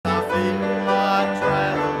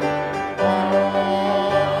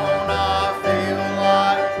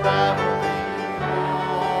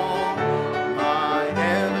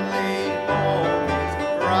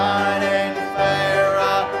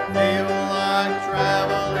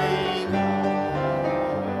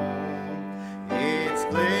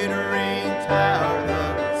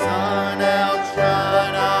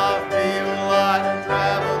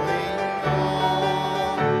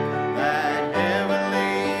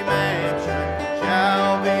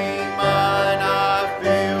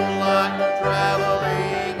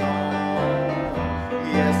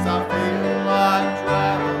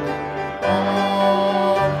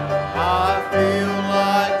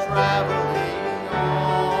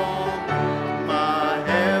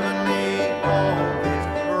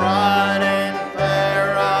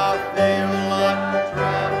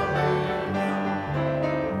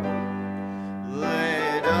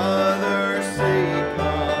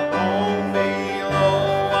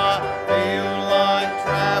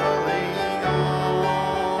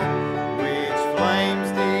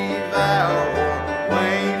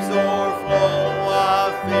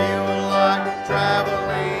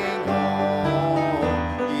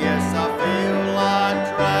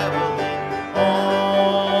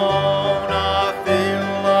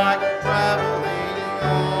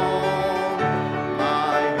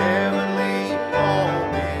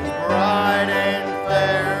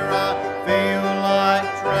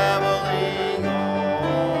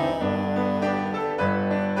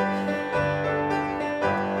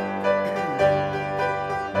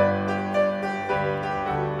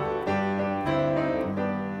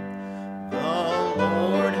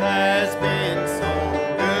Lord has been so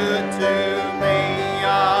good to me.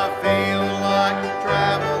 I feel like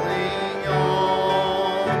traveling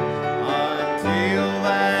on until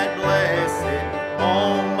that blessed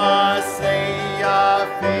home I see. I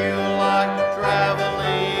feel like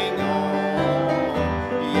traveling on.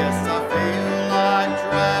 Yes, I feel like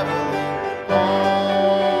traveling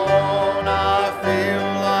on. I feel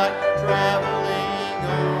like traveling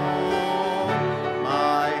on.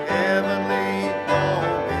 My heavenly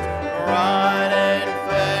home is bright and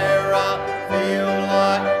fair. I feel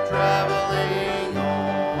like traveling on.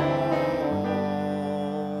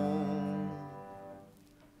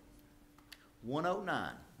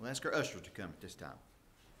 109. We'll ask our ushers to come at this time.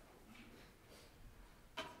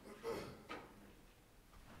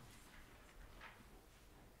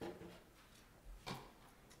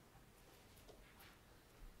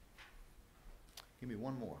 Give me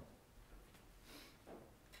one more.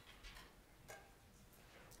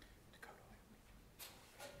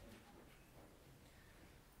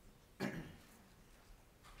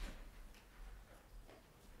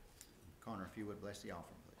 Connor, if you would bless the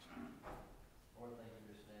offering, please. Lord, thank you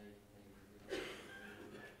this day. Thank you for giving us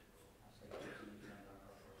this day. I say thank you for our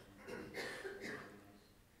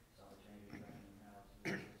saw the changes back in the house.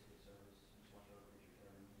 Good service. Just watch over what you're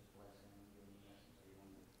telling me. Just bless him and give him the blessings that you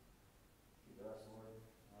want to give to us, Lord.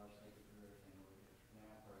 I just thank you for everything, Lord. Now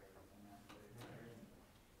I pray. Amen.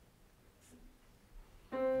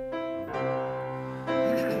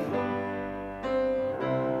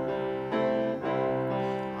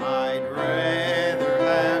 I'd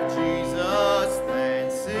rather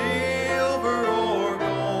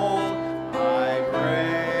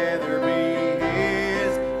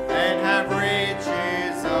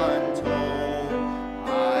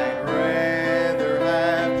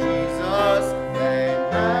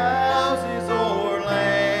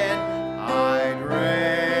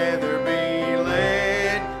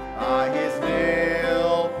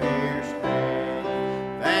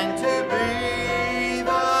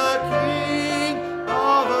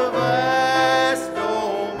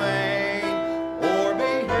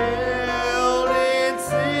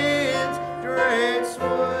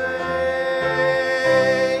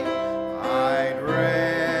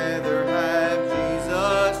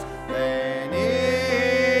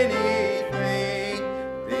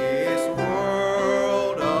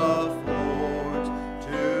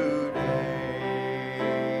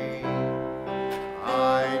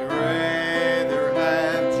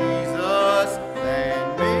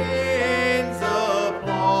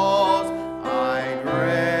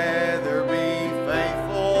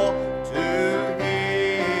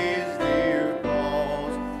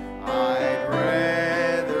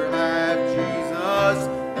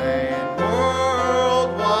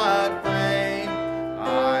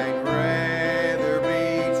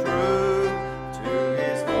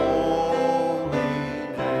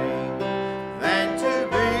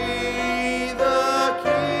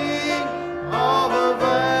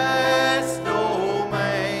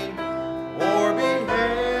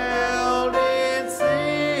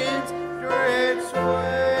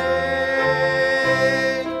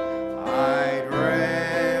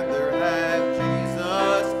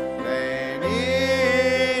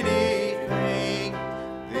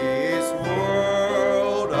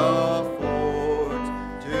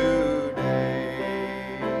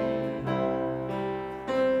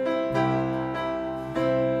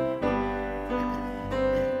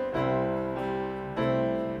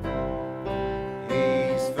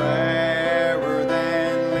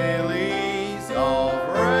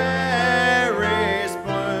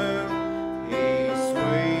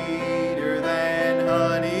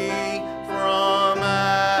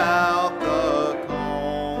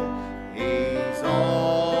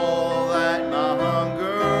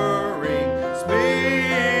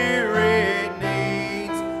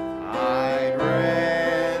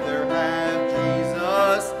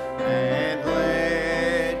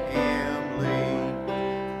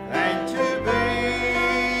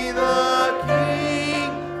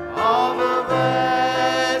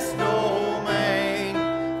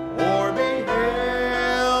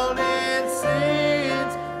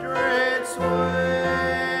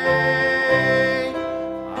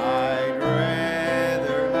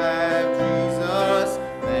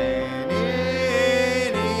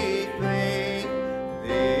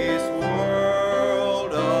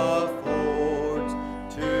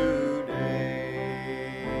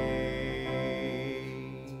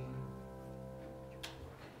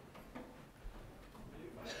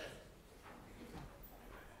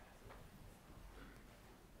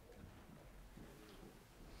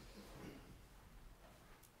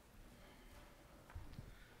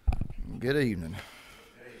Good evening.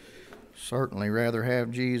 Certainly rather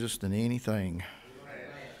have Jesus than anything.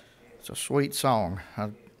 It's a sweet song.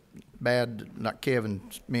 Bad, like Kevin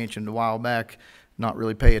mentioned a while back, not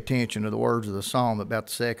really pay attention to the words of the song, but about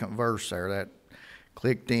the second verse there, that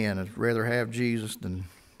clicked in. I'd rather have Jesus than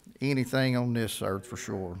anything on this earth for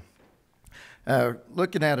sure.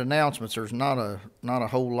 Looking at announcements, there's not a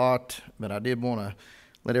whole lot, but I did want to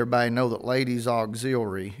let everybody know that Ladies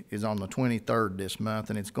Auxiliary is on the 23rd this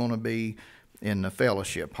month, and it's going to be in the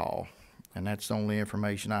Fellowship Hall. And that's the only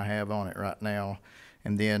information I have on it right now.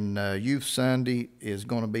 And then Youth Sunday is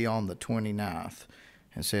going to be on the 29th.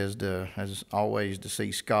 It says, as always, to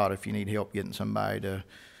see Scott if you need help getting somebody to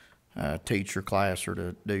teach your class or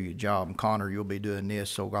to do your job. And Connor, you'll be doing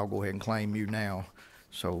this, so I'll go ahead and claim you now.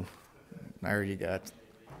 So there you go.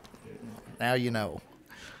 Now you know.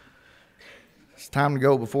 It's time to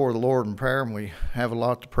go before the Lord in prayer, and we have a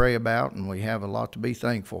lot to pray about, and we have a lot to be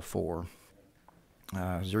thankful for.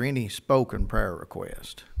 Is there any spoken prayer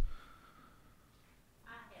request?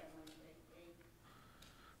 I have one, JP.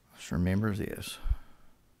 Let's remember this.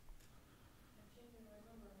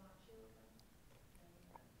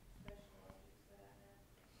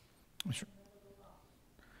 Let's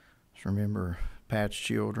remember Pat's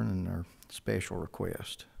children and their special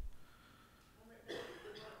request.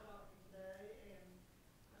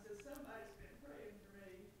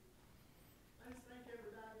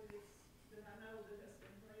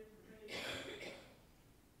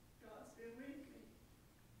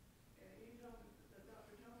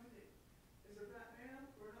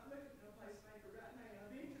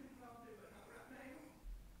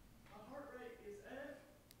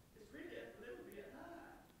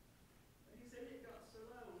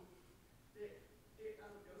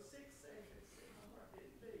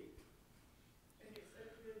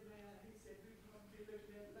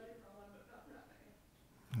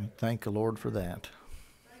 Thank the Lord for that.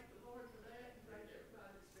 Thank the Lord for that, and thank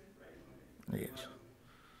everybody that's been praying for me. Yes.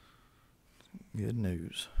 Good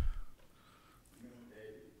news.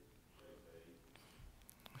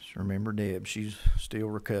 Just remember Deb, she's still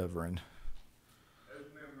recovering. I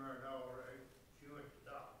remember her daughter, she went to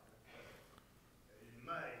the doctor. In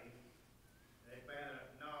May, they found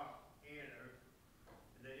a knot in her,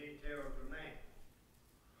 and they didn't tell her her name.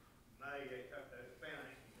 May, they found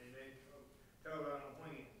it, and they told her on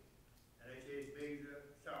when, and they said it's Visa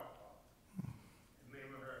softball.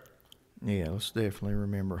 Remember her? Yeah, let's definitely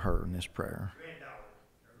remember her in this prayer.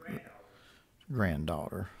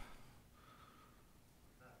 Granddaughter.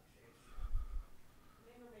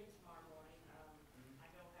 Remember me tomorrow morning, I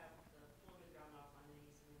go have the fluid drawn off my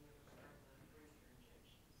knees and then we'll start the booster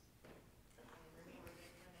injections. And remember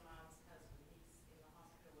that friend of mine's husband, he's in the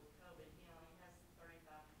hospital with COVID, he only has 35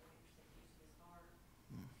 to 40% use of his heart,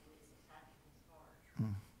 and it's attacking his heart.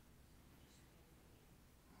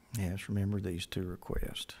 Yes, remember these two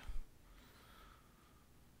requests.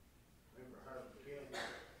 Remember her, Kelly,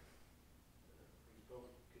 he's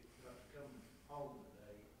supposed to come home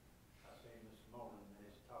today. I seen him this morning, and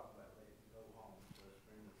he's talking about letting him go home, so let's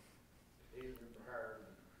remember her.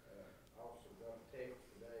 And also got a text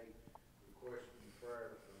today requesting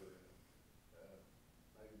prayer for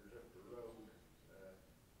neighbors up the road, the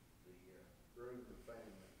Gruber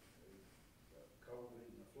family, who got COVID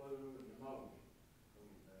and the flu and pneumonia.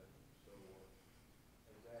 So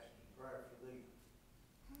I was asking prayer for them.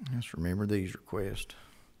 Let's remember these requests.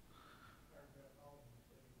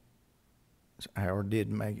 Howard did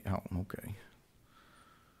make it home, okay.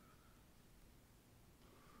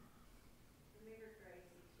 Remember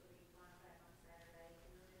Tracy, she'll be flying back on Saturday,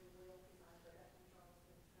 and remember Will, he's on the up in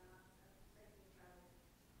Charleston tonight, so safe travel.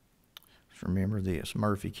 Let's remember this.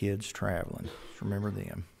 Murphy kids traveling. Let's remember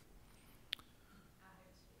them.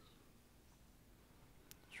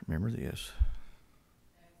 Let's remember this.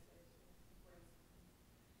 I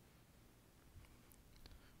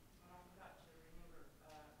forgot to remember,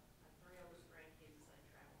 my three oldest grandkids as they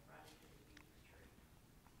travel Friday to the beach trip,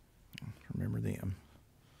 Let's remember them.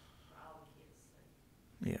 for all the kids, so.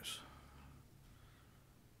 Yes.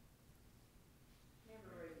 Remember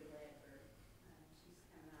Ruby Ledford, she's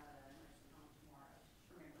coming out of a nursing home tomorrow, just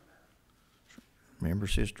remember her. Remember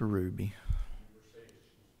Sister Ruby.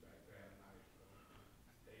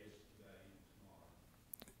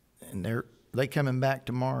 And they coming back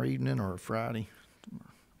tomorrow evening or Friday?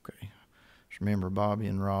 Okay. Just remember Bobby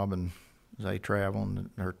and Robin as they travel, and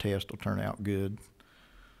her test will turn out good.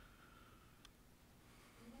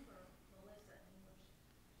 Remember Melissa,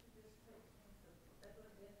 she just took, they put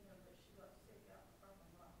a death note, but she got sick out in the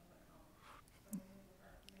parking lot and went home. So remember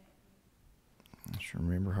her from that. Let's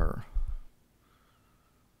remember her.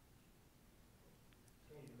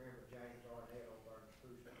 Can you remember Jane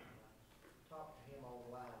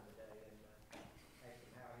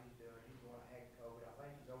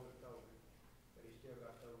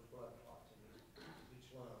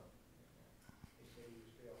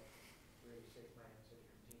sick man, said to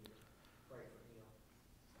continue to pray for him.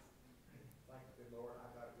 Thank the good Lord, I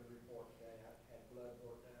got a good report today. I had blood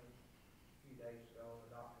work done a few days ago, and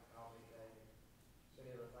the doctor called me today and said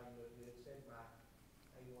everything looked good. Said my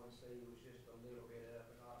A1C was just a little bit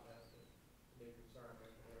up, and not enough to be concerned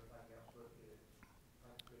with, but everything else looked good.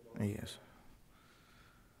 Thank the good Lord. Yes.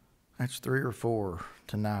 That's 3 or 4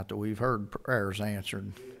 tonight that we've heard prayers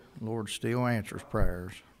answered. The Lord still answers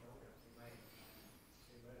prayers.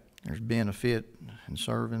 There's benefit in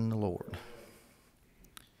serving the Lord.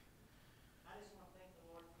 I just want to thank the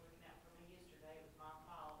Lord for looking out for me yesterday. It was my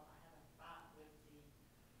fault. I had a fight with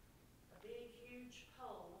a big, huge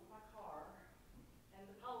pole with my car, and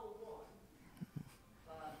the pole won.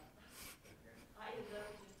 But I ended up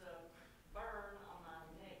with just a burn on my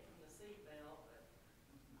neck from the seatbelt, but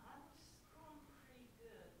I was going pretty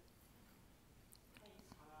good pace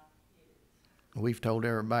when I hit it. We've told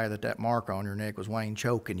everybody that mark on your neck was Wayne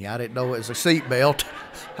choking you. I didn't know it was a seatbelt.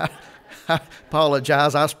 I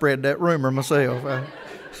apologize. I spread that rumor myself.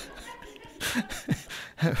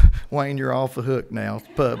 Wayne, you're off the hook now. It's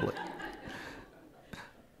public.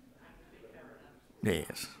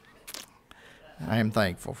 Yes. I am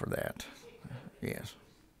thankful for that. Yes.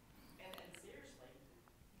 And seriously,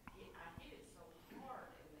 I hit it so hard,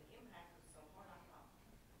 and the impact was so hard, I thought,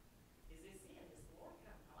 is this it? Is the Lord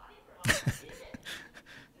coming? Well, I didn't realize I did it.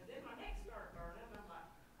 And then my neck started burning, and I'm like,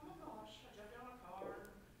 oh my gosh, I jumped out of my car.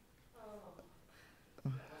 Oh,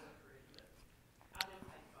 that wasn't pretty, but I do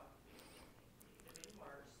thank God for being with me. It could have been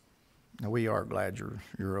worse. Now, we are glad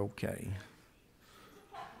you're okay.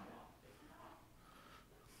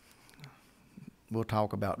 We'll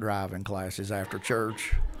talk about driving classes after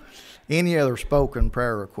church. Any other spoken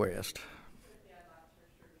prayer request? Yeah, I'd like to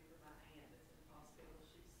remember my aunt that's in the hospital.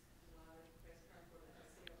 She's United Breast Cancer that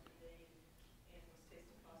has COPD and was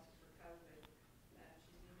tested positive for COVID.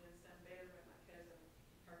 She's been doing some better, but my cousin,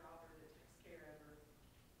 her daughter that takes care of her,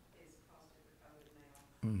 is positive for COVID now.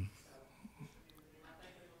 Mm. So just remember them. I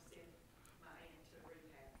think they're gonna send my aunt to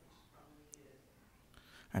rehab, which is probably good.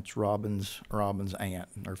 That's Robin's aunt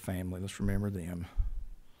and her family. Let's remember them.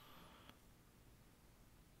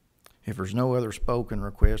 If there's no other spoken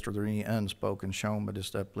request or there any unspoken, shown by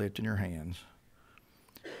just uplifting your hands.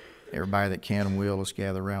 Everybody that can and will, let's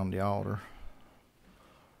gather around the altar.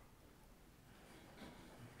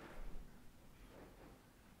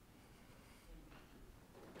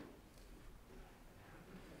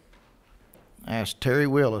 I ask Terry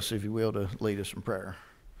Willis, if you will, to lead us in prayer.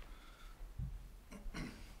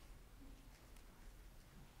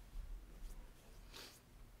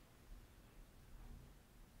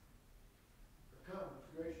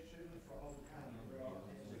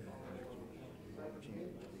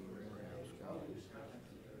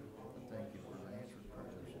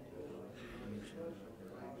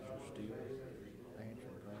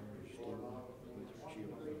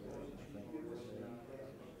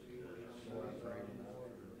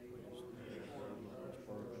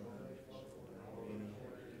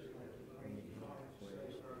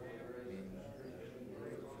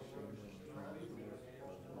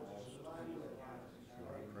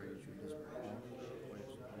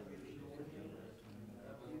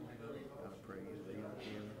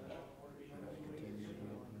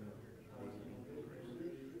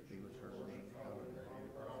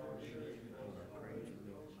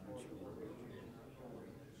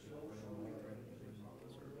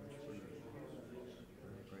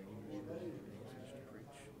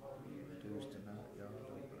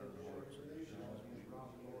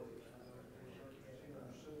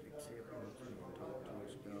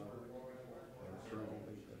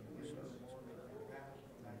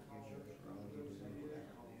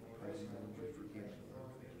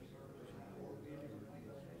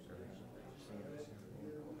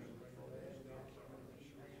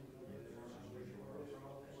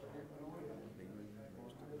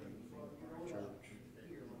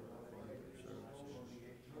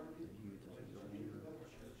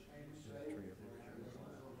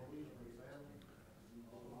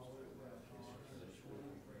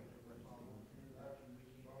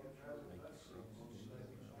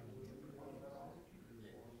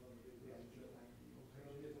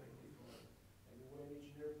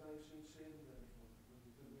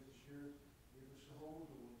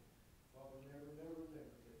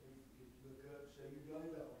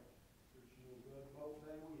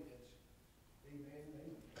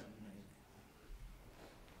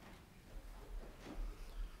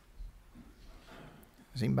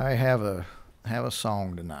 Does anybody have a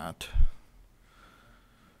song tonight?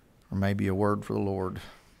 Or maybe a word for the Lord?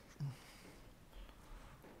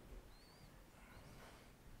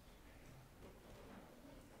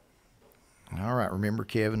 All right, remember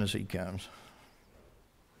Kevin as he comes.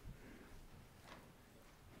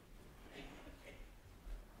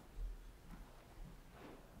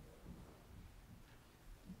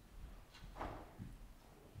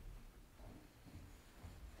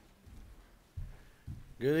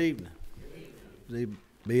 Good evening. They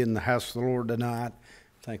be in the house of the Lord tonight.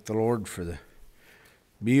 Thank the Lord for the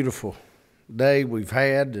beautiful day we've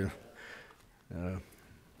had.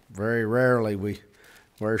 Very rarely we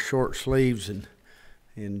wear short sleeves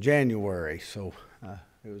in January, so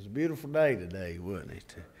it was a beautiful day today, wasn't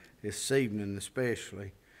it? This evening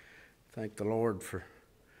especially. Thank the Lord for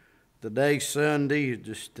the day Sunday.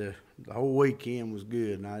 Just the whole weekend was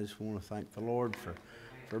good, and I just want to thank the Lord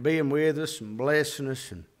for being with us and blessing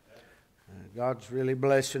us, and God's really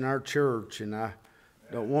blessing our church, and I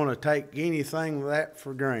don't want to take anything of that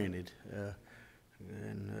for granted,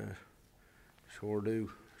 and sure do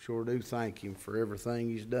thank Him for everything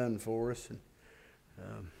He's done for us. And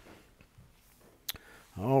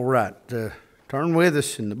all right, turn with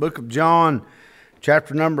us in the book of John,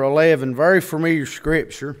 chapter number 11. Very familiar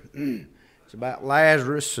scripture. It's about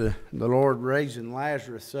Lazarus, the Lord raising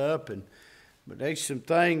Lazarus up, but there's some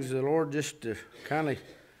things the Lord just kind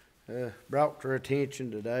of brought to our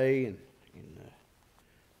attention today, and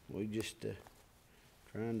we just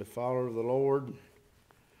trying to follow the Lord.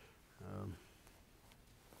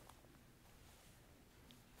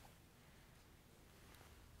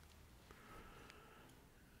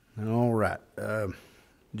 All right.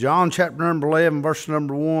 John chapter number 11, verse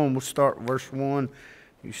number 1. We'll start with verse 1.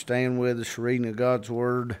 You stand with us, reading of God's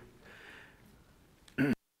Word.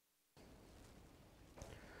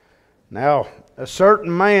 Now, a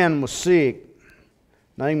certain man was sick,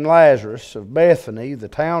 named Lazarus, of Bethany, the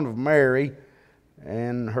town of Mary,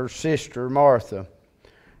 and her sister Martha.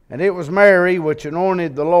 And it was Mary which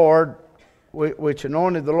anointed the Lord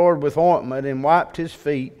with ointment, and wiped his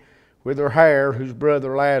feet with her hair, whose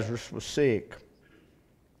brother Lazarus was sick.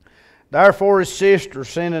 Therefore his sister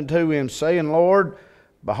sent unto him, saying, Lord,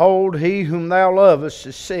 behold, he whom thou lovest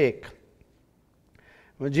is sick.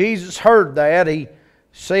 When Jesus heard that, he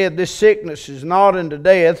said, This sickness is not unto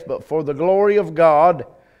death, but for the glory of God,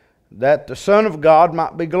 that the Son of God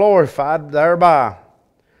might be glorified thereby.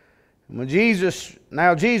 And Jesus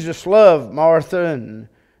loved Martha and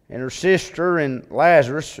her sister and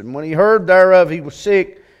Lazarus, and when he heard thereof he was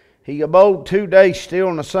sick, he abode 2 days still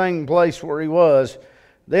in the same place where he was.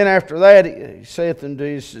 Then after that he saith unto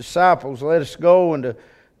his disciples, Let us go into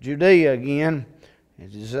Judea again.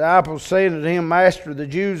 And his disciples said unto him, Master, the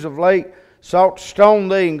Jews of late sought to stone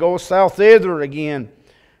thee, and goest thou thither again?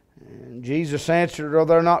 And Jesus answered, Are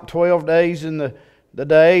there not 12 days in the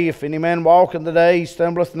day? If any man walk in the day, he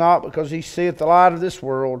stumbleth not, because he seeth the light of this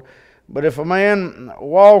world. But if a man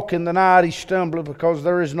walk in the night, he stumbleth, because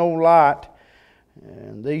there is no light.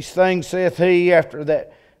 And these things saith he. After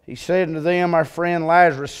that he said unto them, Our friend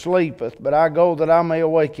Lazarus sleepeth, but I go that I may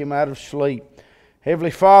awake him out of sleep.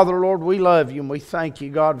 Heavenly Father, Lord, we love you, and we thank you,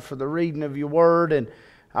 God, for the reading of your word. And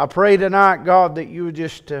I pray tonight, God, that you would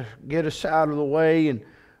just get us out of the way, and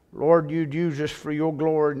Lord, you'd use us for your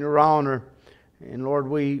glory and your honor. And Lord,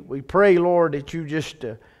 we pray, Lord, that you just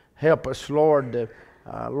help us, Lord,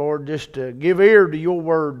 just give ear to your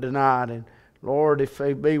word tonight. And Lord, if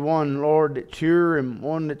there be one, Lord, that's here and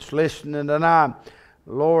one that's listening tonight,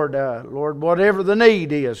 Lord, whatever the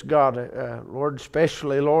need is, God, Lord,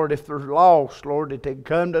 especially, Lord, if they're lost, Lord, that they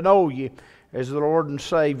come to know you as the Lord and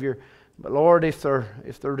Savior. But Lord, if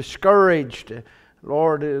they're discouraged,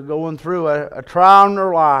 Lord, going through a trial in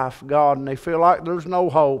their life, God, and they feel like there's no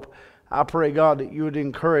hope, I pray, God, that you would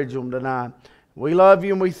encourage them tonight. We love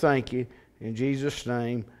you and we thank you. In Jesus'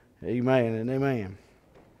 name, amen and amen.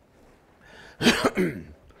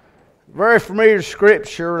 Very familiar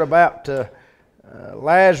scripture about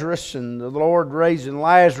Lazarus and the Lord raising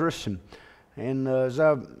Lazarus. And as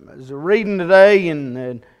I was reading today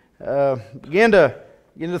and began to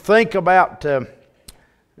think about,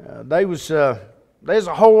 there's a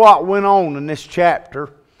whole lot went on in this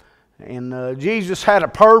chapter. And Jesus had a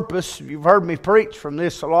purpose. You've heard me preach from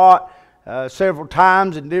this a lot, several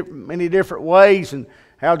times in many different ways, and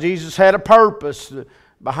how Jesus had a purpose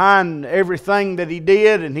behind everything that he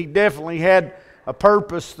did, and he definitely had a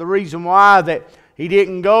purpose. The reason why that he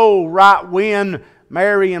didn't go right when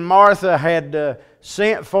Mary and Martha had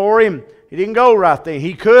sent for him, he didn't go right then.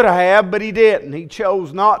 He could have, but he didn't. He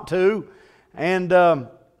chose not to, and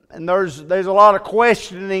there's a lot of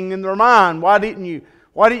questioning in their mind. Why didn't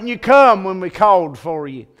you come when we called for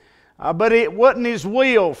you? But it wasn't his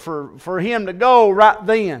will for him to go right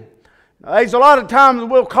then. There's a lot of times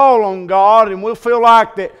we'll call on God and we'll feel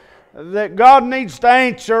like that that God needs to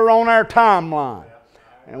answer on our timeline.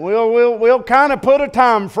 And we'll kind of put a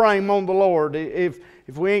time frame on the Lord if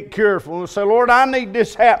we ain't careful. We'll say, Lord, I need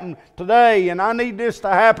this to happen today, and I need this to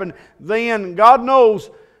happen then. God knows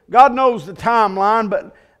the timeline,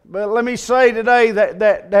 but let me say today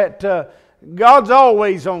that God's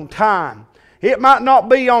always on time. It might not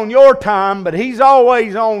be on your time, but He's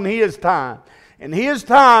always on His time. And His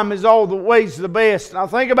time is always the best. And I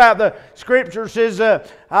think about the Scripture says,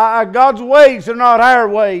 God's ways are not our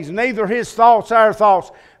ways, neither His thoughts our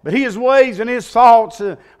thoughts. But His ways and His thoughts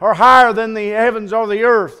are higher than the heavens or the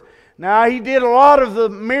earth. Now, He did a lot of the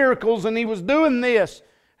miracles, and He was doing this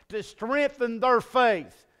to strengthen their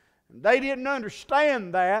faith. They didn't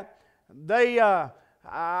understand that.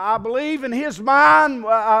 I believe in His mind,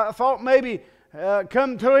 I thought maybe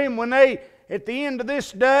come to Him when they, at the end of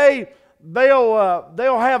this day, they'll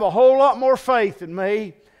have a whole lot more faith in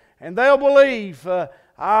me, and they'll believe that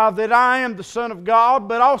I am the Son of God,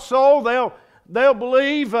 but also they'll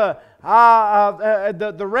believe the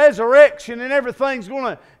resurrection and everything's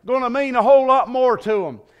going to mean a whole lot more to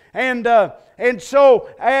them. And so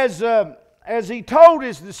as He told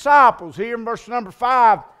His disciples here in verse number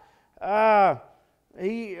 5, verse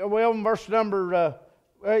number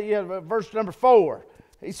 4,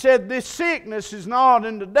 He said, "This sickness is not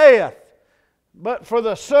unto death, but for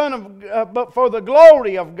the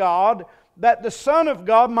glory of God, that the Son of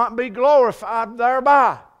God might be glorified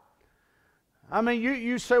thereby." I mean,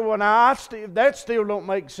 you say, well, now, that still don't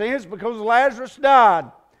make sense because Lazarus died.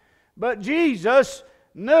 But Jesus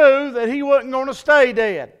knew that He wasn't going to stay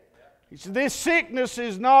dead. He said, "This sickness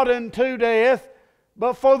is not unto death,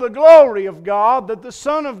 but for the glory of God, that the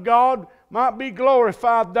Son of God might be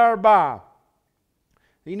glorified thereby."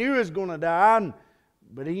 He knew He was going to die,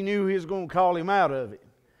 but He knew He was going to call him out of it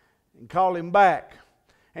and call him back.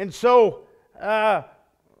 And so, the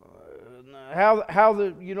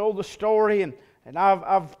story, and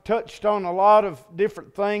I've touched on a lot of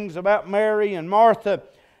different things about Mary and Martha,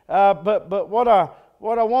 but what I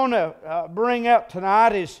want to bring out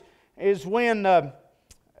tonight is when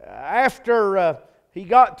after He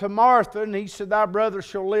got to Martha and He said, "Thy brother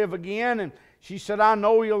shall live again," and she said, "I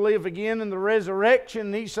know he'll live again in the resurrection."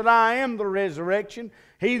 And He said, "I am the resurrection.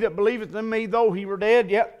 He that believeth in me, though he were dead,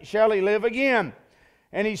 yet shall he live again."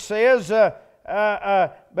 And He says,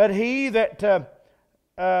 "But he that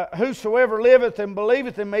whosoever liveth and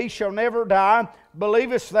believeth in me shall never die.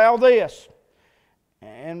 Believest thou this?"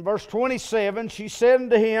 And verse 27, she said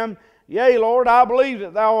unto Him, "Yea, Lord, I believe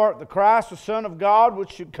that Thou art the Christ, the Son of God,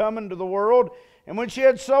 which should come into the world." And when she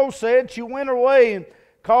had so said, she went away and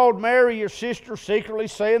called Mary, her sister, secretly,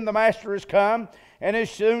 saying, "The Master is come." And as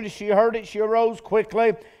soon as she heard it, she arose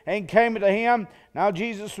quickly and came to Him. Now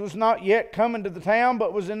Jesus was not yet come into the town,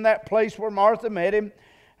 but was in that place where Martha met Him.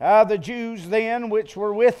 The Jews then, which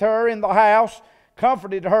were with her in the house,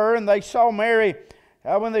 comforted her, and they saw Mary.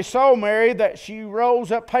 When they saw Mary, that she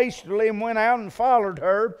rose up hastily and went out and followed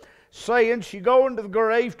her, saying, "She go into the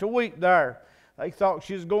grave to weep there." They thought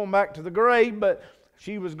she was going back to the grave, but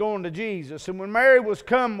she was going to Jesus. And when Mary was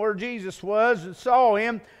come where Jesus was and saw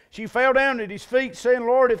Him, she fell down at His feet, saying,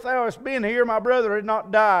 "Lord, if Thou hadst been here, my brother had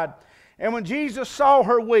not died." And when Jesus saw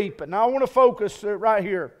her weeping, now I want to focus right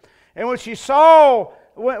here. And when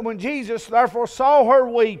Jesus therefore saw her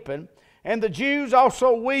weeping, and the Jews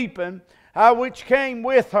also weeping, which came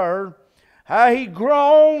with her, He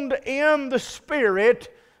groaned in the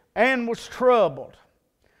spirit and was troubled,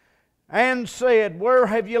 and said, "Where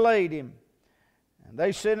have you laid him?" And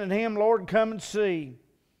they said unto Him, "Lord, come and see."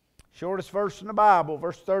 Shortest verse in the Bible,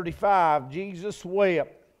 verse 35, Jesus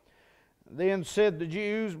wept. Then said the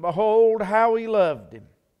Jews, "Behold how He loved him."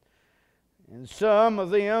 And some of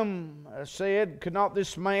them said, "Could not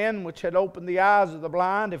this man which had opened the eyes of the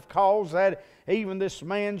blind have caused that even this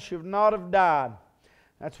man should not have died?"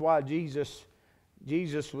 That's why Jesus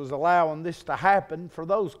was allowing this to happen for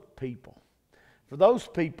those people. For those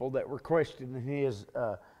people that were questioning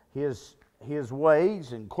His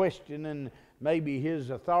ways and questioning maybe His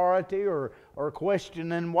authority or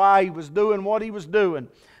questioning why He was doing what He was doing.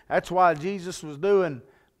 That's why Jesus had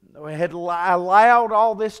allowed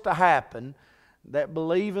all this to happen, that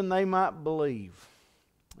believing they might believe.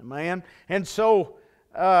 Amen. And so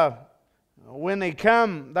when they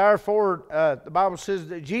come, therefore, the Bible says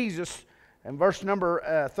that Jesus, in verse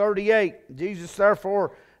number 38, Jesus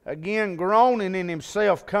therefore again groaning in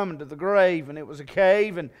Himself coming to the grave, and it was a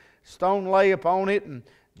cave, and stone lay upon it, and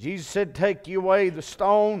Jesus said, "Take ye away the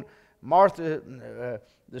stone." Martha,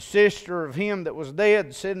 the sister of him that was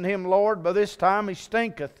dead, said unto Him, "Lord, by this time he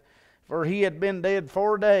stinketh, for he had been dead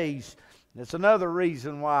 4 days." That's another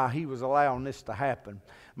reason why He was allowing this to happen.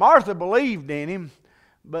 Martha believed in him,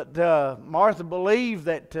 but Martha believed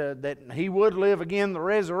that he would live again, the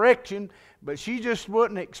resurrection, but she just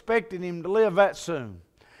wasn't expecting him to live that soon.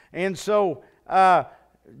 And so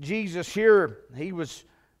Jesus here, he was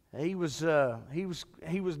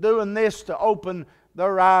doing this to open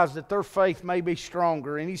their eyes that their faith may be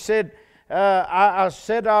stronger. And he said, I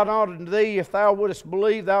said not unto thee, if thou wouldest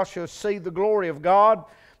believe, thou shalt see the glory of God.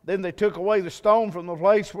 Then they took away the stone from the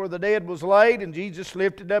place where the dead was laid, and Jesus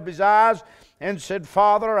lifted up his eyes and said,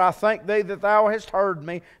 Father, I thank thee that thou hast heard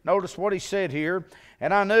me. Notice what he said here.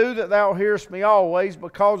 And I knew that thou hearest me always,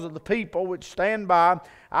 because of the people which stand by.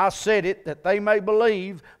 I said it, that they may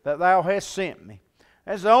believe that thou hast sent me.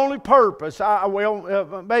 That's the only purpose.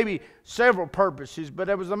 Maybe several purposes, but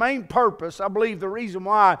it was the main purpose. I believe the reason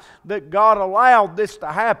why that God allowed this to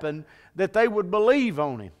happen, that they would believe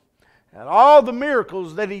on him. And all the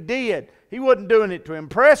miracles that he did, he wasn't doing it to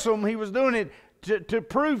impress them. He was doing it to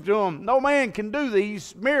prove to them, no man can do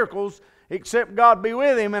these miracles except God be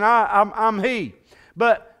with him, and I'm he.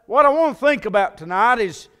 But what I want to think about tonight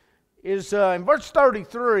is in verse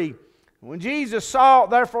 33, when Jesus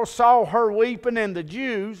therefore saw her weeping, and the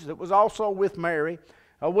Jews that was also with Mary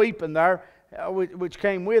weeping there, which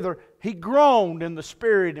came with her, he groaned in the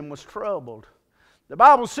spirit and was troubled. The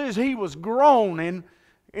Bible says he was groaning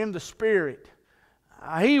in the spirit.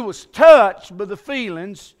 He was touched by the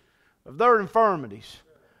feelings of their infirmities.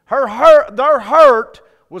 Their hurt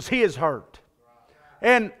was his hurt.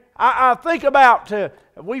 And I think about,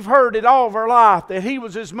 we've heard it all of our life, that he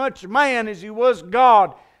was as much man as he was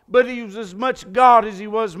God, but he was as much God as he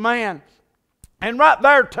was man. And right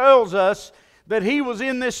there tells us that he was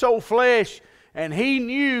in this old flesh, and he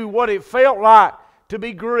knew what it felt like to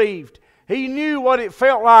be grieved. He knew what it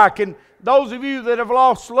felt like. And those of you that have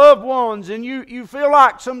lost loved ones, and you feel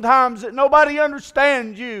like sometimes that nobody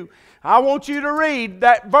understands you, I want you to read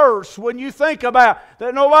that verse when you think about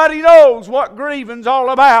that nobody knows what grieving's all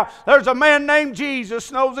about. There's a man named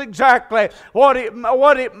Jesus knows exactly what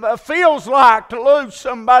it feels like to lose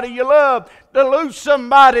somebody you love, to lose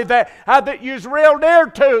somebody that you're real dear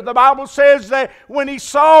to. The Bible says that when he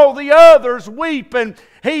saw the others weeping,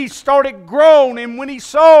 he started groaning. When he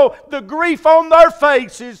saw the grief on their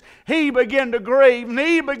faces, he began to grieve and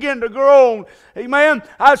he began to groan. Amen.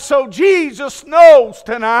 So Jesus knows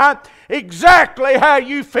tonight exactly how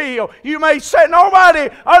you feel. You may say, nobody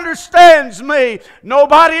understands me.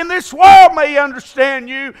 Nobody in this world may understand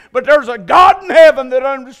you, but there's a God in heaven that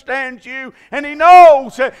understands you, and he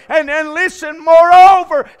knows. And listen,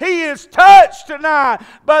 moreover, he is touched tonight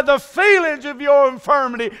by the feelings of your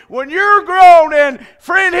infirmity. When you're groaning,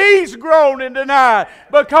 friend, he's groaning tonight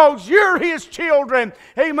because you're his children.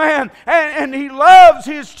 Amen. And he loves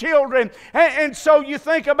his children. And so you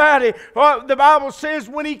think about it. Well, the Bible says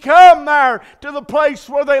when he come there to the place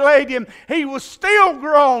where they laid him, he was still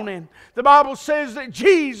groaning. The Bible says that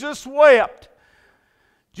Jesus wept.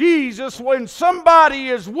 Jesus, when somebody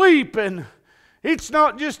is weeping, it's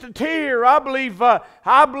not just a tear. I believe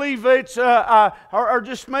it's or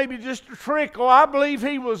just maybe just a trickle. I believe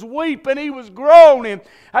he was weeping. He was groaning.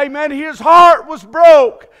 Amen. His heart was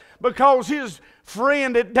broke because his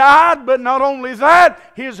friend had died, but not only that,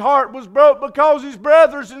 his heart was broke because his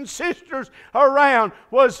brothers and sisters around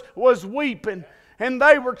was weeping, and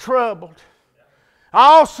they were troubled. I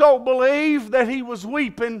also believe that he was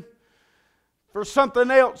weeping for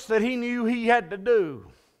something else that he knew he had to do.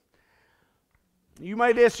 You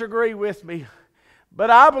may disagree with me, but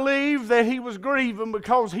I believe that he was grieving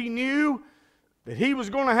because he knew that he was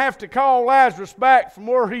going to have to call Lazarus back from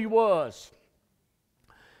where he was.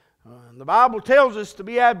 The Bible tells us to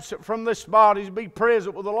be absent from this body, to be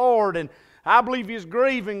present with the Lord. And I believe he's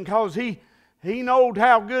grieving because he knowed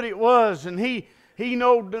how good it was. And he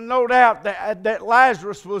knowed no doubt that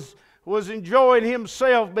Lazarus was enjoying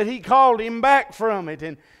himself, but he called him back from it.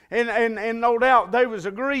 And no doubt there was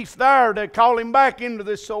a grief there to call him back into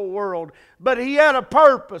this old world. But he had a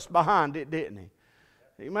purpose behind it, didn't he?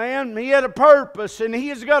 Amen. He had a purpose, and he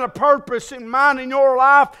has got a purpose in mind in your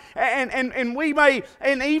life. And we may,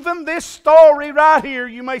 and even this story right here,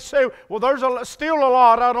 you may say, well, there's still a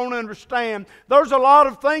lot I don't understand. There's a lot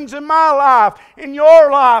of things in my life, in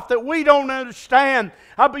your life, that we don't understand.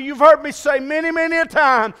 But you've heard me say many, many a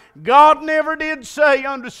time, God never did say,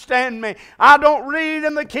 understand me. I don't read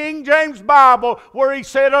in the King James Bible where he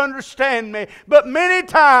said, understand me. But many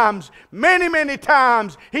times, many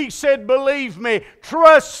times, he said, believe me,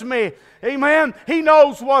 trust me. Amen. He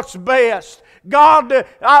knows what's best. God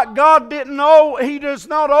didn't owe, He does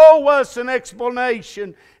not owe us an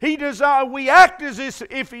explanation. He does not, we act as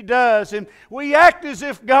if He does, and we act as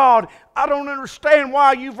if God, I don't understand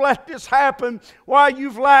why you've let this happen, why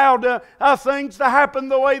you've allowed things to happen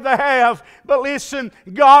the way they have. But listen,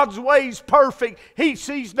 God's way's perfect. He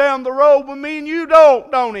sees down the road when me and you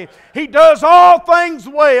don't He? He does all things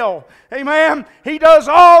well. Amen. He's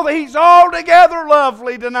altogether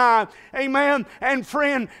lovely tonight. Amen. And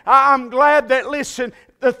friend, I'm glad that, listen,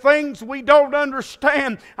 the things we don't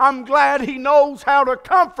understand, I'm glad He knows how to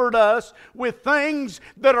comfort us with things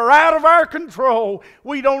that are out of our control.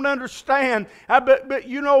 We don't understand, but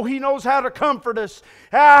you know He knows how to comfort us.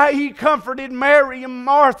 He comforted Mary and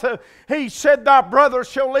Martha. He said, "Thy brother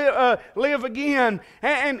shall live again."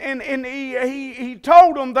 And he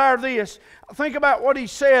told them there this. Think about what He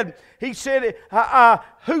said. He said,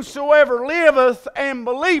 "Whosoever liveth and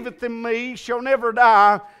believeth in me shall never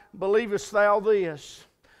die. Believest thou this?"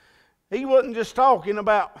 He wasn't just talking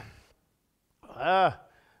about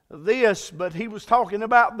this, but He was talking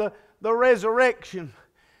about the resurrection.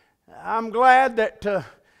 I'm glad that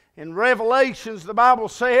in Revelations the Bible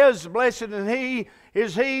says, "Blessed and he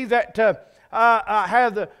is he that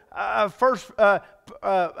hath the first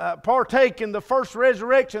partake in the first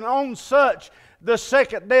resurrection. On such the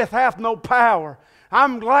second death hath no power."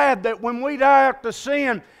 I'm glad that when we die after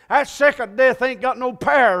sin, that second death ain't got no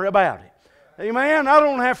power about it. Amen. I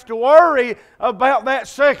don't have to worry about that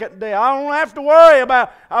second death. I don't have to worry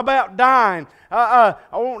about dying. I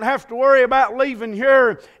won't have to worry about leaving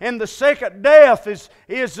here. And the second death is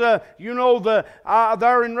there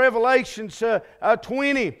in Revelations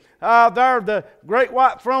 20. There the great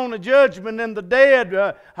white throne of judgment, and the dead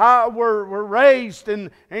were raised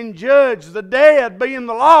and judged. The dead being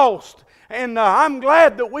the lost. And I'm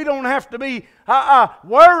glad that we don't have to be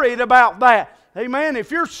worried about that. Amen.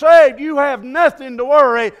 If you're saved, you have nothing to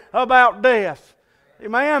worry about death.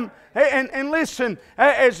 Amen. And listen,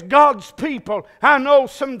 as God's people, I know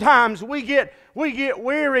sometimes we get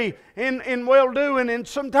weary in well-doing, and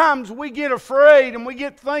sometimes we get afraid and we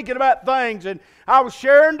get thinking about things. And I was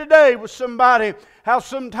sharing today with somebody how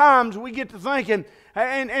sometimes we get to thinking,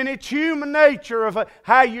 and it's human nature of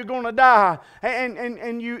how you're going to die.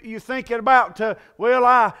 And you thinking about,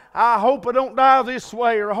 I hope I don't die this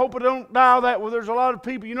way, or I hope I don't die that way. There's a lot of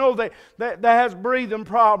people, that has breathing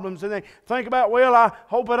problems, and they think about, I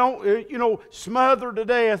hope I don't, smother to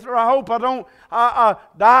death, or I hope I don't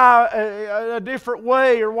die a different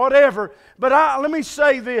way, or whatever. But let me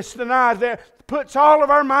say this tonight that puts all of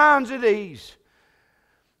our minds at ease.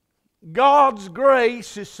 God's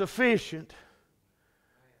grace is sufficient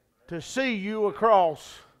to see you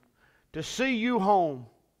across, to see you home.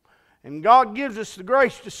 And God gives us the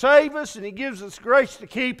grace to save us, and He gives us grace to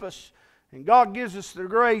keep us. And God gives us the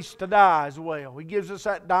grace to die as well. He gives us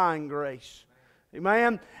that dying grace.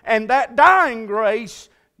 Amen? And that dying grace,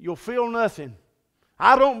 you'll feel nothing.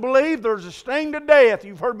 I don't believe there's a sting to death.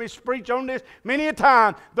 You've heard me preach on this many a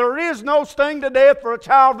time. There is no sting to death for a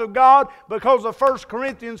child of God because of 1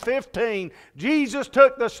 Corinthians 15. Jesus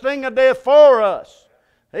took the sting of death for us.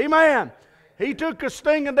 Amen. He took a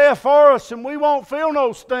sting of death for us, and we won't feel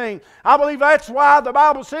no sting. I believe that's why the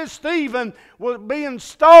Bible says Stephen was being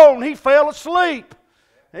stoned. He fell asleep.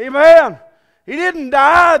 Amen. He didn't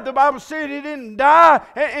die. The Bible said he didn't die.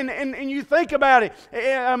 And you think about it.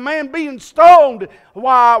 A man being stoned,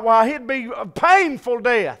 why it'd be a painful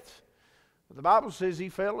death. But the Bible says he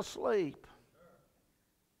fell asleep.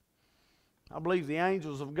 I believe the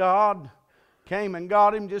angels of God came and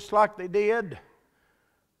got him just like they did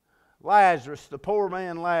Lazarus, the poor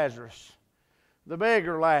man Lazarus, the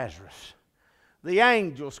beggar Lazarus. The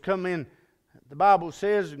angels come in, the Bible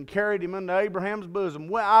says, and carried him into Abraham's bosom.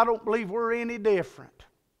 Well, I don't believe we're any different.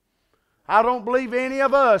 I don't believe any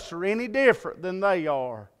of us are any different than they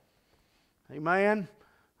are. Amen.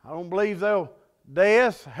 I don't believe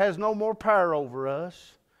death has no more power over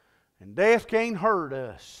us, and death can't hurt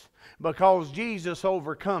us because Jesus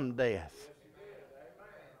overcome death.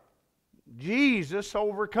 Jesus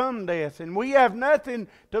overcome death, and we have nothing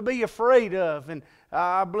to be afraid of. And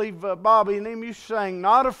I believe Bobby and them used to sing,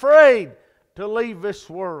 "Not afraid to leave this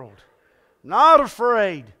world." Not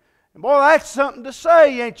afraid. And boy, that's something to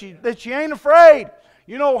say, ain't you? That you ain't afraid.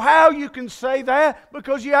 You know how you can say that?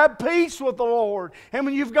 Because you have peace with the Lord. And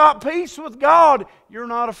when you've got peace with God, you're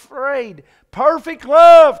not afraid. Perfect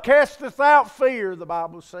love casteth out fear, the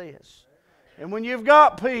Bible says. And when you've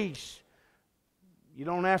got peace, you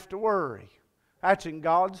don't have to worry. That's in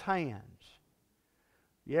God's hands.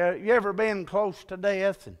 Yeah, you ever been close to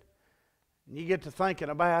death and you get to thinking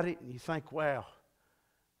about it and you think, well,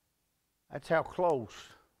 That's how close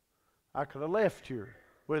I could have left here,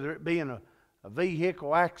 whether it be in a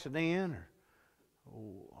vehicle accident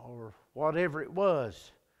or whatever it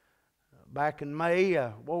was. Back in May,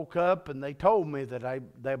 I woke up and they told me that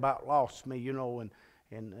they about lost me, you know, and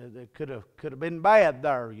it could have been bad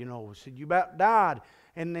there, you know. Said you about died,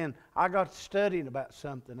 and then I got to studying about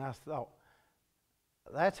something. I thought,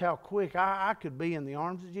 that's how quick I could be in the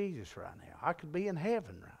arms of Jesus right now. I could be in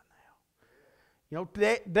heaven right now. You know,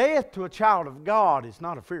 death to a child of God is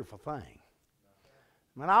not a fearful thing.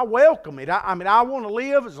 I mean, I welcome it. I want to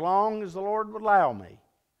live as long as the Lord would allow me.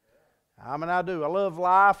 I mean, I do. I love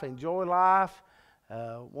life, enjoy life,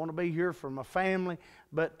 want to be here for my family.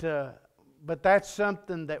 But that's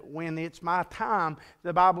something that when it's my time,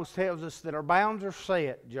 the Bible tells us that our bounds are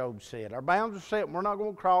set, Job said. Our bounds are set, and we're not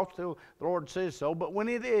going to cross till the Lord says so. But when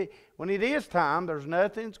it is time, there's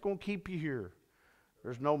nothing that's going to keep you here.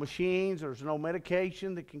 There's no machines, there's no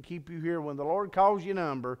medication that can keep you here. When the Lord calls your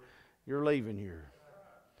number, you're leaving here.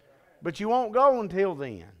 But you won't go until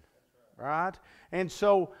then, right? And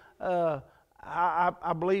so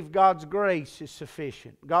I believe God's grace is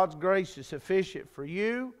sufficient. God's grace is sufficient for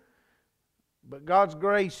you, but God's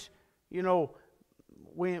grace, you know,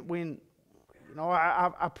 when you know,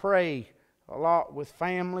 I pray a lot with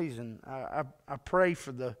families, and I pray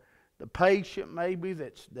for the patient maybe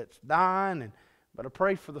that's dying, but I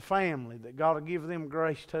pray for the family that God will give them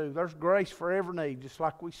grace too. There's grace for every need, just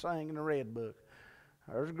like we sang in the Red Book.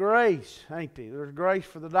 There's grace, ain't there? There's grace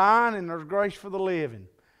for the dying, and there's grace for the living.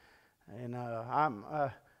 And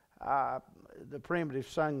the Primitives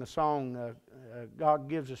sang the song, God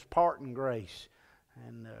gives us parting grace.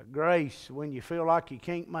 And grace when you feel like you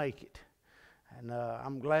can't make it. And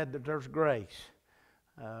I'm glad that there's grace.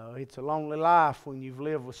 It's a lonely life when you've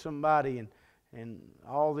lived with somebody and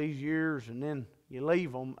all these years, and then you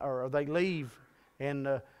leave them, or they leave,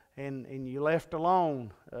 and you're left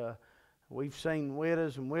alone. We've seen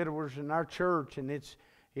widows and widowers in our church, and it's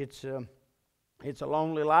a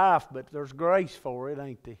lonely life, but there's grace for it,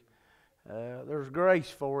 ain't there? There's grace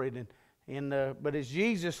for it, but as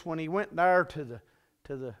Jesus, when he went there to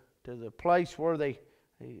the place where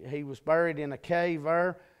he was buried in a cave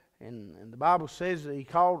there, and the Bible says that he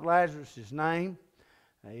called Lazarus his name.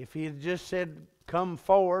 If he had just said, "Come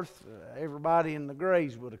forth," everybody in the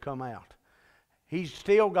graves would have come out. He's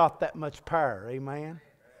still got that much power, amen.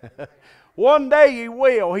 One day he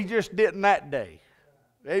will. He just didn't that day.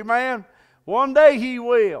 Amen. One day he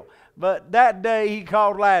will. But that day he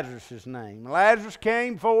called Lazarus his name. Lazarus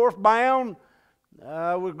came forth bound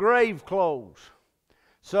with grave clothes.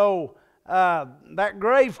 So that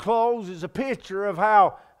grave clothes is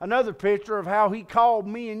another picture of how he called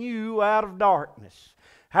me and you out of darkness.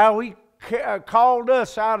 How he called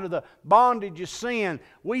us out of the bondage of sin.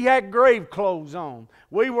 We had grave clothes on.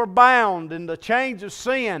 We were bound in the chains of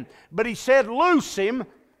sin. But he said, loose him.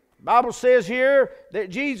 The Bible says here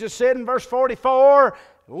that Jesus said in verse 44,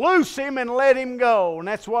 loose him and let him go. And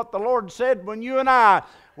that's what the Lord said when you and I,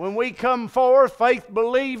 when we come forth, faith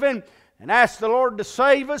believing, and asked the Lord to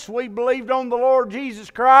save us, we believed on the Lord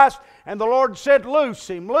Jesus Christ, and the Lord said, loose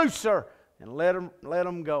him, loose her, and let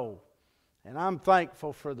him go. And I'm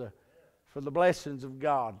thankful for the blessings of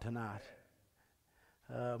God tonight.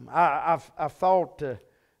 I've thought,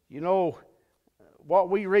 you know, what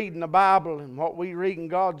we read in the Bible and what we read in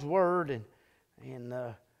God's Word, and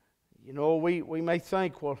you know, we may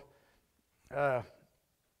think, well,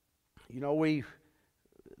 you know,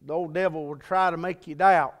 the old devil will try to make you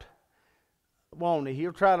doubt, won't he?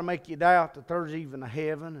 He'll try to make you doubt that there's even a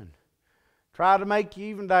heaven, and try to make you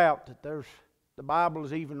even doubt that the Bible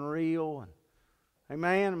is even real. And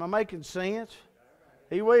amen. Am I making sense?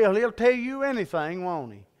 He will. He'll tell you anything,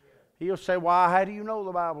 won't he? He'll say, why, how do you know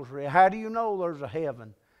the Bible's real? How do you know there's a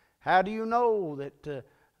heaven? How do you know that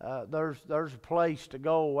there's a place to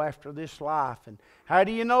go after this life? And how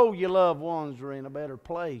do you know your loved ones are in a better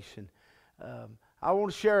place? And I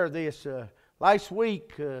want to share this. Last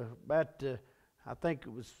week, I think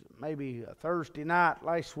it was maybe a Thursday night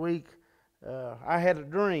last week, I had a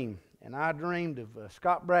dream. And I dreamed of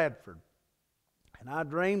Scott Bradford. And I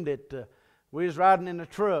dreamed that we was riding in a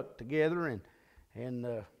truck together,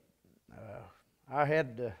 and I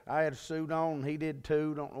had a suit on, he did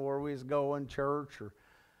too. Don't know where we was going, church or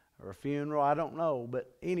a funeral, I don't know.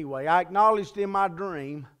 But anyway, I acknowledged in my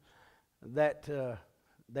dream that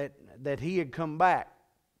he had come back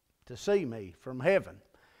to see me from heaven.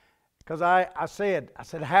 Because I said,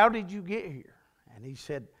 how did you get here? And he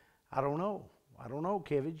said, I don't know. I don't know,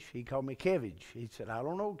 Kevage. He called me Kevage. He said, I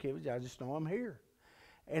don't know, Kevage. I just know I'm here.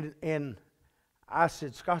 And I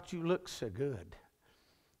said, Scott, you look so good.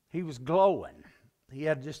 He was glowing. He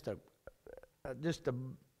had just just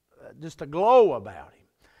a glow about him.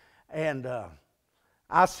 And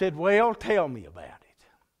I said, well, tell me about it.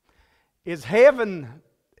 Is heaven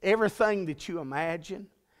everything that you imagine?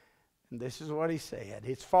 And this is what he said.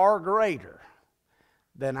 It's far greater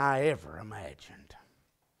than I ever imagined.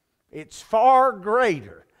 It's far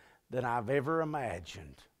greater than I've ever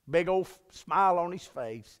imagined. Big old smile on his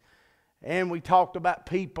face. And we talked about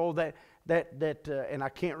people that and I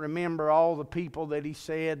can't remember all the people that he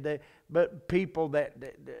said, but people that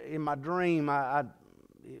in my dream I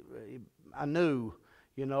knew,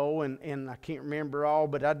 you know, and I can't remember all,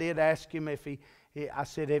 but I did ask him if I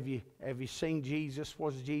said, have you seen Jesus?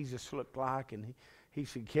 What does Jesus look like? And he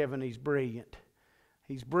said, Kevin, he's brilliant.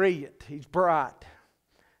 He's brilliant. He's bright.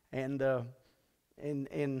 And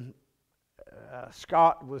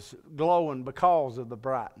Scott was glowing because of the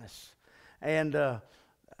brightness. And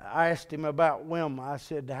I asked him about Wilma. I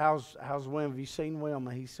said, how's Wilma? Have you seen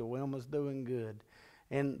Wilma? He said, Wilma's doing good.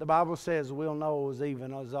 And the Bible says we'll know as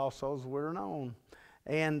even as also as we're known.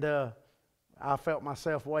 And I felt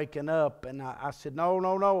myself waking up, and I said, no,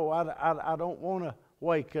 I don't want to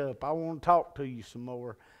wake up. I want to talk to you some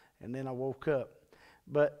more. And then I woke up.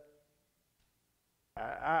 But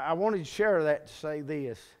I wanted to share that to say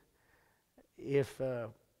this. If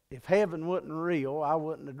heaven wasn't real, I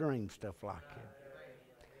wouldn't have dreamed stuff like that.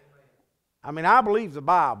 I mean, I believe the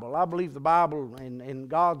Bible. I believe the Bible and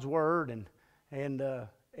God's Word, and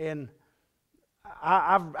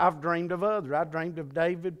I've dreamed of others. I dreamed of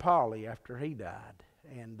David Polly after he died,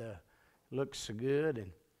 and looks so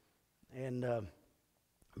good.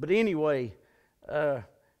 But anyway, the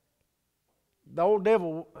old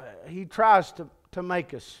devil, he tries to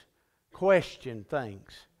make us question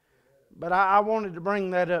things. But I wanted to bring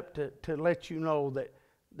that up to let you know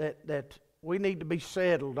that we need to be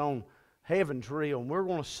settled on heaven's real, and we're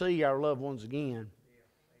going to see our loved ones again.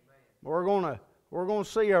 We're going to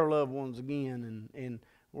see our loved ones again, and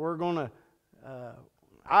we're going to.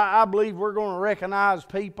 I believe we're going to recognize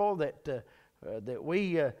people that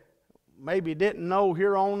we maybe didn't know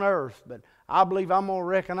here on earth, but I believe I'm going to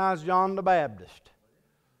recognize John the Baptist.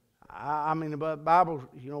 I mean, the Bible,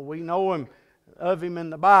 you know, we know him of him in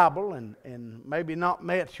the Bible, and maybe not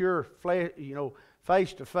met here,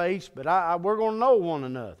 face to face, but we're going to know one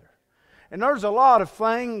another. And there's a lot of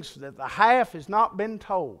things that the half has not been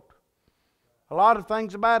told. A lot of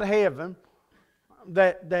things about heaven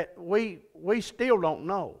that we still don't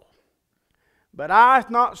know. But eye hath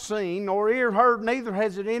not seen, nor ear heard, neither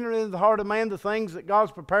has it entered into the heart of man the things that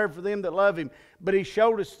God's prepared for them that love Him. But He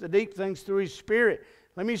showed us the deep things through His Spirit.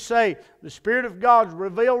 Let me say, the Spirit of God's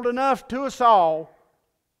revealed enough to us all,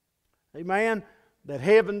 amen, that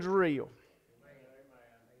heaven's real.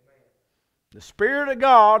 The Spirit of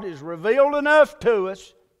God is revealed enough to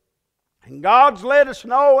us, and God's let us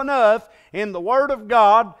know enough in the Word of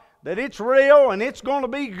God that it's real and it's going to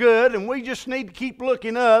be good, and we just need to keep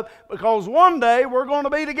looking up, because one day we're going to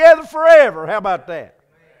be together forever. How about that?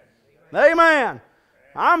 Amen.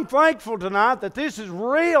 I'm thankful tonight that this is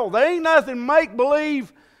real. There ain't nothing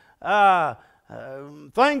make-believe,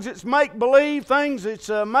 things that's make-believe, things that's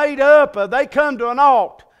made up, they come to an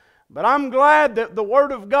halt. But I'm glad that the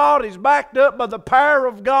Word of God is backed up by the power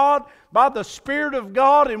of God, by the Spirit of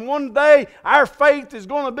God, and one day our faith is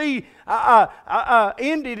going to be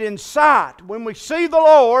ended in sight when we see the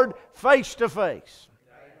Lord face to face.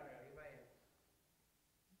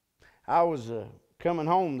 I was coming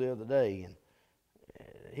home the other day, and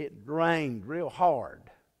it rained real hard.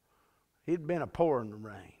 It'd been a pouring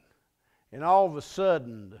rain. And all of a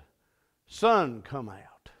sudden, the sun come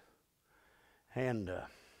out. And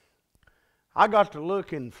I got to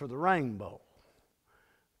looking for the rainbow,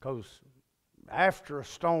 because after a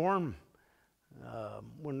storm,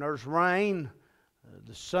 when there's rain,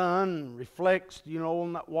 the sun reflects,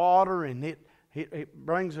 on that water, and it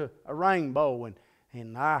brings a rainbow.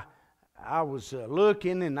 And I was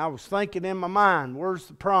looking, and I was thinking in my mind, where's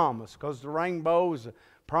the promise? Because the rainbow is a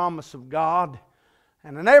promise of God,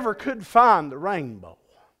 and I never could find the rainbow.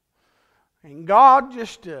 And God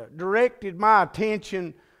just directed my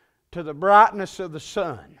attention to the brightness of the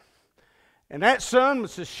sun. And that sun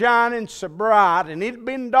was so shining so bright, and it had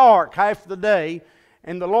been dark half the day,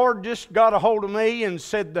 and the Lord just got a hold of me and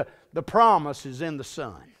said the promise is in the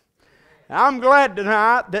sun. And I'm glad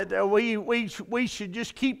tonight that we should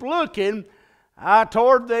just keep looking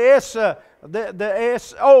toward the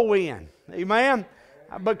S-O-N. Amen?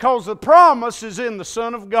 Because the promise is in the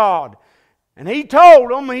Son of God. And He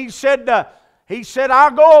told them, He said,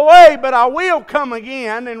 I'll go away, but I will come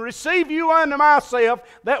again and receive you unto myself,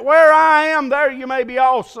 that where I am, there you may be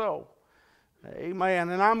also. Amen.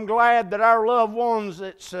 And I'm glad that our loved ones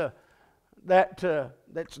that's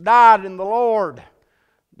that's died in the Lord,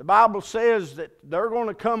 the Bible says that they're going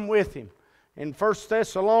to come with Him in 1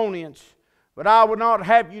 Thessalonians. But I would not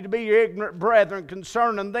have you to be ignorant, brethren,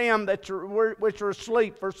 concerning them which are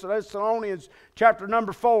asleep. 1 Thessalonians chapter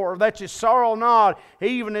number 4. That you sorrow not,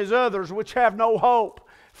 even as others which have no hope.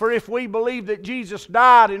 For if we believe that Jesus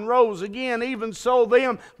died and rose again, even so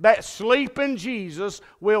them that sleep in Jesus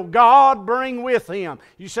will God bring with Him.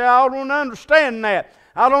 You say, I don't understand that.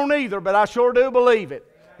 I don't either, but I sure do believe it.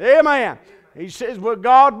 Amen. He says, will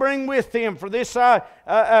God bring with Him? For this I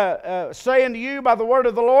say unto you by the word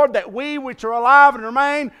of the Lord, that we which are alive and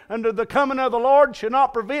remain unto the coming of the Lord should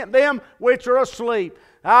not prevent them which are asleep.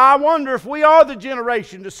 I wonder if we are the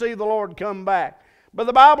generation to see the Lord come back. But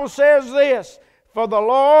the Bible says this, for the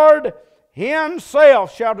Lord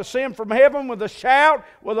Himself shall descend from heaven with a shout,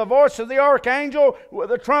 with the voice of the archangel, with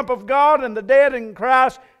the trump of God, and the dead in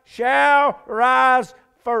Christ shall rise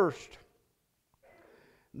first.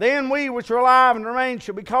 Then we which are alive and remain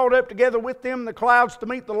shall be caught up together with them in the clouds to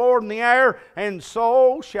meet the Lord in the air, and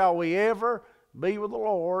so shall we ever be with the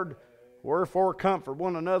Lord. Wherefore comfort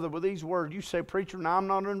one another with these words. You say, preacher, now I'm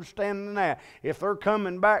not understanding that. If they're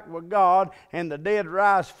coming back with God and the dead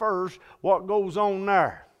rise first, what goes on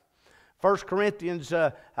there? 1 Corinthians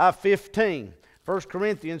 15. 1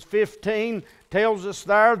 Corinthians 15 tells us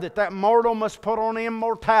there that mortal must put on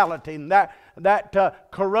immortality, and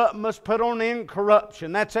that corrupt must put on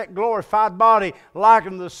incorruption. That's that glorified body like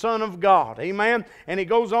unto the Son of God. Amen? And he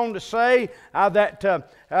goes on to say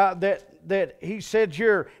that he said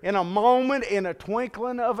here, in a moment, in a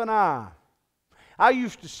twinkling of an eye. I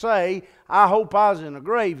used to say, I hope I was in a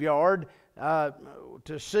graveyard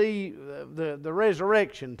to see the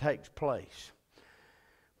resurrection takes place.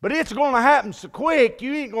 But it's going to happen so quick,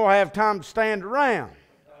 you ain't going to have time to stand around.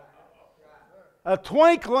 A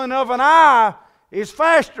twinkling of an eye is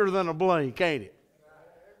faster than a blink, ain't it?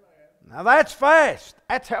 Now that's fast.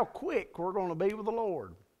 That's how quick we're going to be with the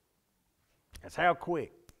Lord. That's how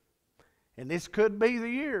quick. And this could be the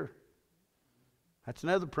year. That's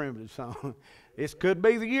another primitive song. This could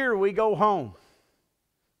be the year we go home.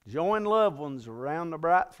 Join loved ones around the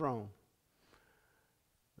bright throne.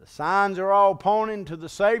 The signs are all pointing to the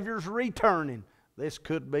Savior's returning. This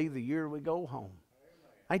could be the year we go home.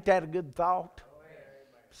 Ain't that a good thought?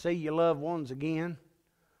 See your loved ones again.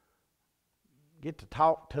 Get to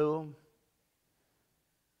talk to them.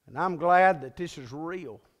 And I'm glad that this is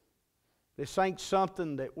real. This ain't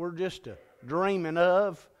something that we're just dreaming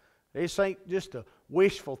of. This ain't just a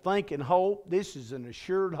wishful thinking hope. This is an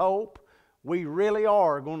assured hope. We really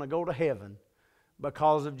are going to go to heaven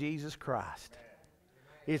because of Jesus Christ.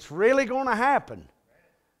 It's really going to happen.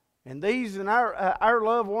 And these and our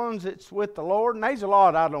loved ones that's with the Lord, and there's a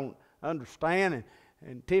lot I don't understand.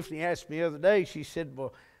 And Tiffany asked me the other day, she said,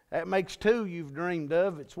 well, that makes two you've dreamed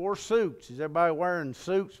of. It's wore suits. Is everybody wearing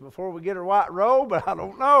suits before we get our white robe? I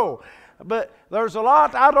don't know. But there's a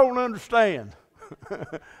lot I don't understand.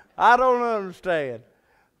 I don't understand.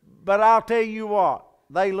 But I'll tell you what,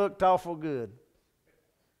 they looked awful good.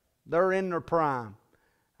 They're in their prime.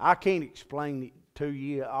 I can't explain it to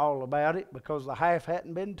you all about it because the half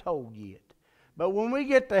hadn't been told yet. But when we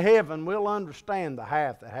get to heaven, we'll understand the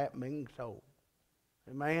half that hadn't been told.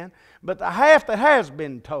 Amen? But the half that has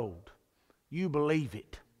been told, you believe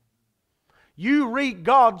it. You read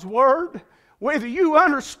God's Word, whether you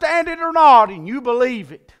understand it or not, and you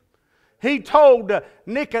believe it. He told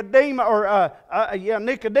Nicodemus,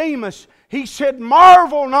 he said,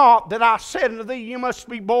 marvel not that I said unto thee, you must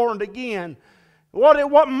be born again.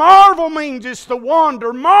 What marvel means is to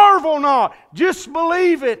wonder. Marvel not. Just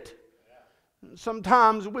believe it.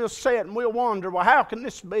 Sometimes we'll sit and we'll wonder, well, how can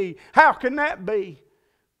this be? How can that be?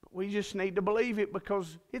 But we just need to believe it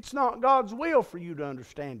because it's not God's will for you to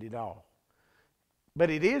understand it all. But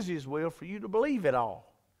it is His will for you to believe it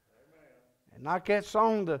all. And like that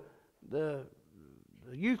song the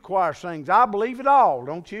youth choir sings, I believe it all,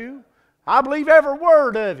 don't you? I believe every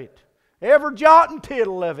word of it. Every jot and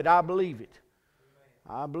tittle of it, I believe it.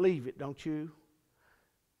 I believe it, don't you?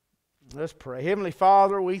 Let's pray. Heavenly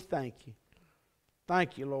Father, we thank you.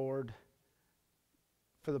 Thank you, Lord,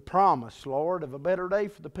 for the promise, Lord, of a better day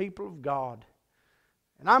for the people of God.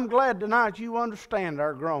 And I'm glad tonight you understand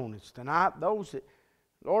our groanings tonight. Those that,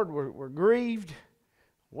 Lord, were grieved.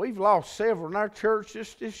 We've lost several in our church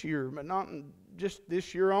just this year, but not just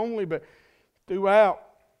this year only, but throughout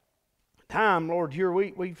time, Lord, here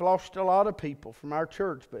we've lost a lot of people from our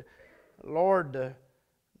church. But Lord,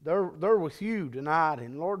 they're with you tonight,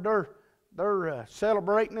 and Lord, they're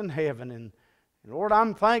celebrating in heaven, and Lord,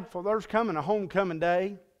 I'm thankful there's coming a homecoming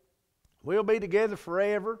day. We'll be together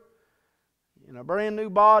forever. in a brand new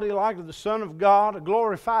body like the Son of God, a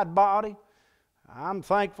glorified body. I'm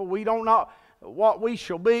thankful we don't know what we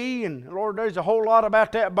shall be, and Lord, there's a whole lot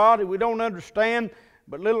about that body we don't understand.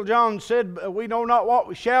 But little John said, we know not what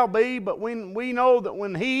we shall be, but when we know that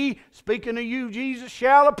when He, speaking of you, Jesus,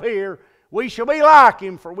 shall appear, we shall be like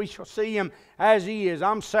Him, for we shall see Him as He is.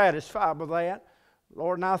 I'm satisfied with that.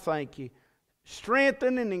 Lord, and I thank You.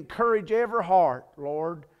 Strengthen and encourage every heart,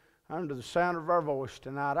 Lord, under the sound of our voice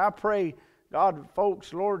tonight. I pray, God,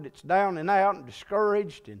 folks, Lord, that's down and out and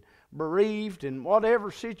discouraged and bereaved in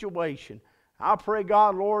whatever situation, I pray,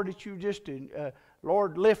 God, Lord, that You just,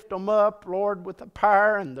 Lord, lift them up, Lord, with the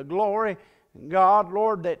power and the glory. And God,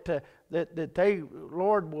 Lord, that they,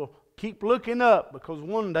 Lord, will keep looking up, because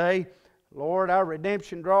one day, Lord, our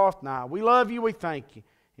redemption draweth nigh. We love You. We thank You.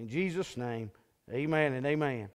 In Jesus' name, amen and amen.